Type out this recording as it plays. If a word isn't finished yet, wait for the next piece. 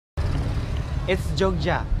It's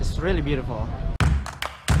Jogja. It's really beautiful.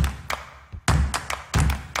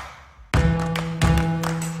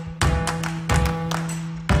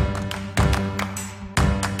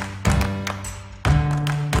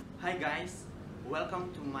 Hi guys,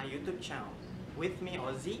 welcome to my YouTube channel. With me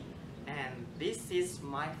Ozzy, and this is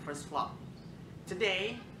my first vlog.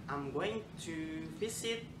 Today I'm going to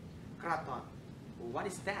visit Keraton. What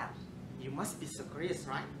is that? You must be so curious,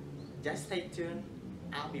 right? Just stay tuned,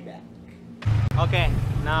 I'll be back. Okay,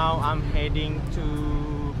 now I'm heading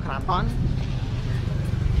to Keraton.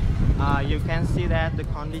 You can see that the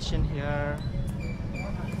condition here,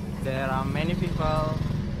 there are many people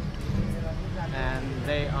and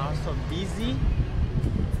they are so busy.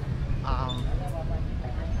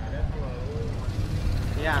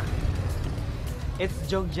 Yeah, it's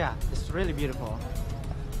Jogja. It's really beautiful.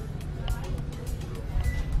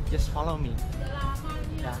 Just follow me.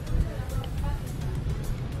 Yeah.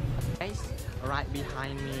 Guys, right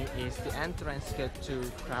behind me is the entrance gate to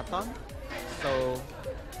Keraton. So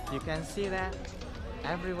you can see that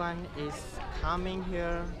everyone is coming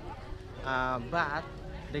here, but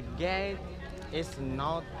the gate is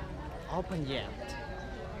not open yet.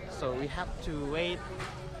 So we have to wait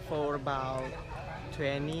for about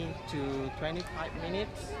 20 to 25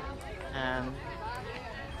 minutes and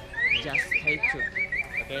just stay tuned.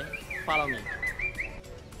 Okay, follow me.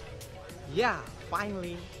 Yeah,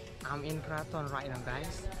 finally I'm in Keraton right now,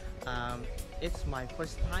 guys. It's my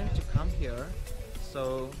first time to come here.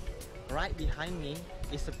 So right behind me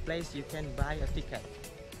is a place you can buy a ticket.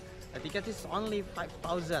 A ticket is only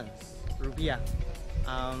 5,000 rupiah.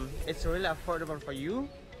 It's really affordable for you.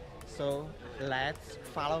 So let's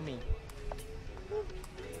follow me.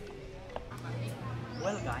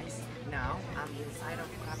 Well guys, now I'm inside of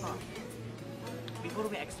Keraton. Before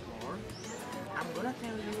we explore, I'm gonna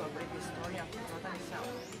tell you a brief story of Keraton itself.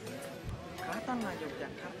 Keraton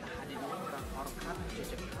Yogyakarta Hadiningrat or Keraton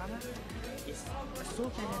Yogyakarta is a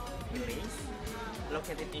sultanate village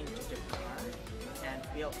located in Yogyakarta and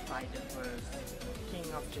built by the first king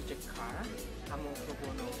of Yogyakarta,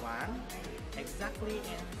 Hamengkubuwono I, exactly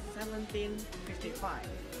in 1755.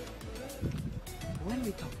 When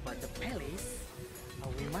we talk about the palace,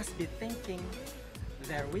 we must be thinking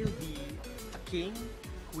there will be a king,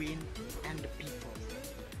 queen, and the people.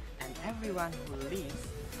 And everyone who lives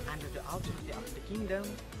under the authority of the kingdom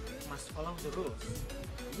must follow the rules.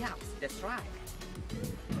 Yeah, that's right.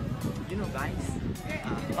 You know guys,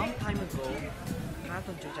 a long time ago,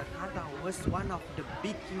 Keraton Yogyakarta was one of the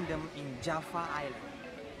big kingdom in Java Island.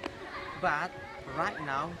 But right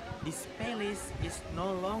now, this palace is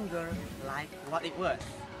no longer like what it was.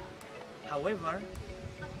 However,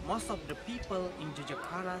 most of the people in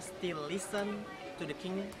Yogyakarta still listen to the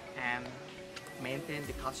king and maintain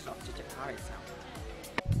the culture of Yogyakarta itself.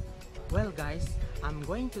 Well guys, I'm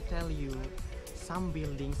going to tell you some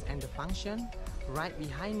buildings and the function. Right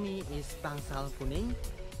behind me is Bangsal Kuning.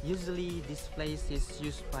 Usually this place is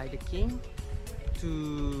used by the king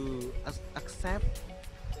to accept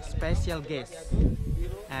special guests.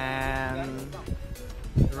 And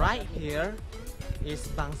right here is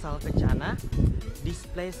Bangsal Kencana. This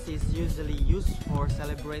place is usually used for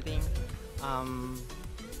celebrating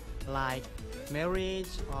like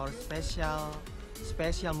marriage or special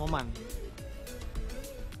moment.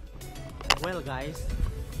 Well guys,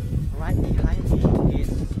 right behind me is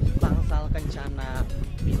Bangsal Kencana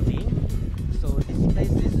building. So this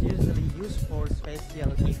place is usually used for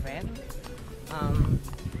special event.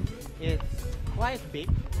 It's quite big,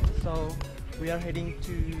 so we are heading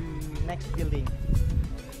to next building.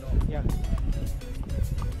 Yeah,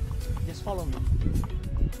 just follow me.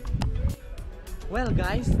 Well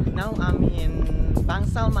guys, now I'm in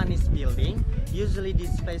Bangsal Manis building. Usually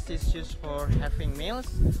this place is used for having meals,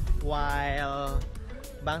 while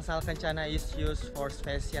Bangsal Kencana is used for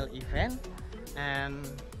special event. And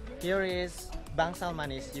here is Bangsal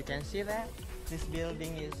Manis. You can see that this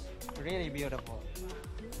building is really beautiful.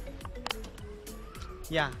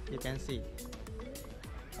 Yeah, you can see.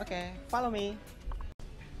 Okay, follow me.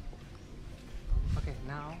 Okay,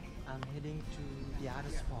 now I'm heading to the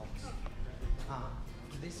other spots.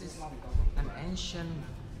 This is an ancient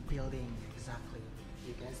building, exactly.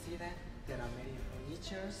 You can see that there are many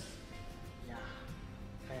furnitures. Yeah,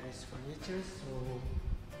 various furnitures. So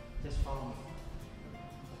just follow me.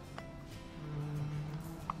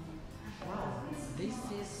 Wow, this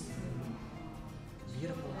is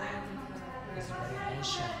beautiful land. It's very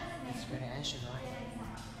ancient. It's very ancient, right?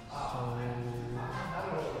 So,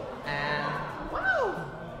 and wow,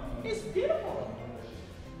 it's beautiful.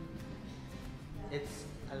 It's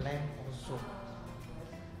a lamp also.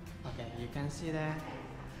 Okay, you can see that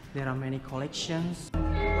There are many collections.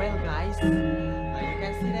 Well guys, you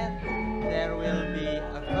can see that there will be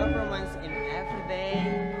a performance in every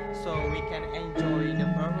day, so we can enjoy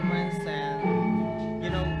the performance. And you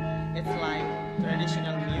know, it's like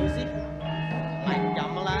traditional music like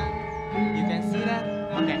gamelan. You can see that.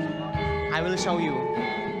 Okay, I will show you.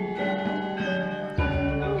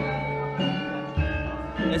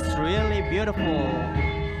 It's really beautiful.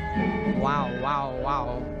 Wow, wow,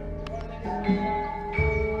 wow.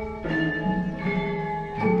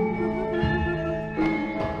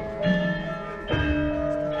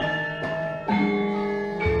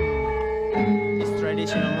 It's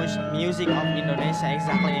traditional music of Indonesia,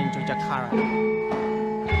 exactly in Yogyakarta.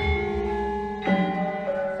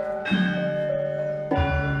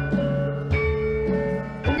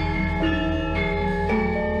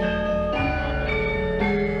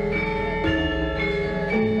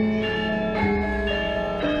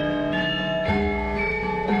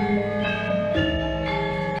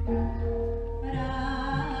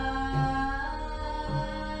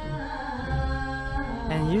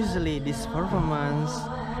 And usually this performance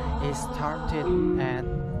is started at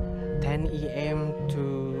 10 a.m.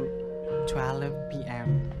 to 12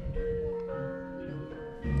 p.m.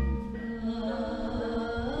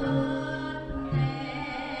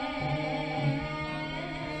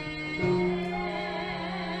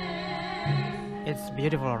 It's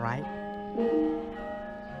beautiful, right?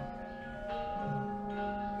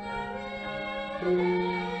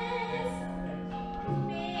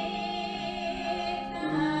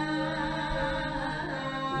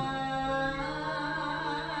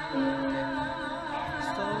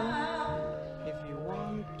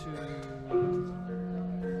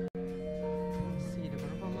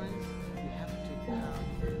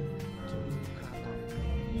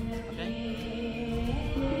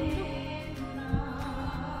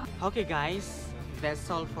 Okay guys, that's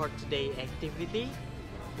all for today's activity.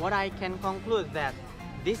 What I can conclude that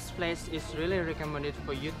this place is really recommended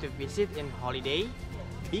for you to visit in holiday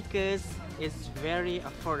because it's very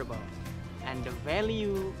affordable, and the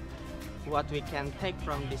value what we can take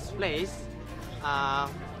from this place,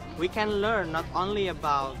 we can learn not only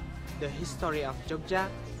about the history of Jogja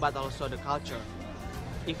but also the culture.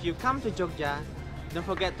 If you come to Jogja, don't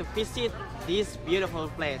forget to visit this beautiful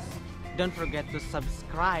place. Don't forget to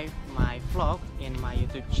subscribe my vlog in my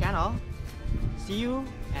YouTube channel. See you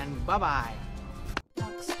and bye-bye.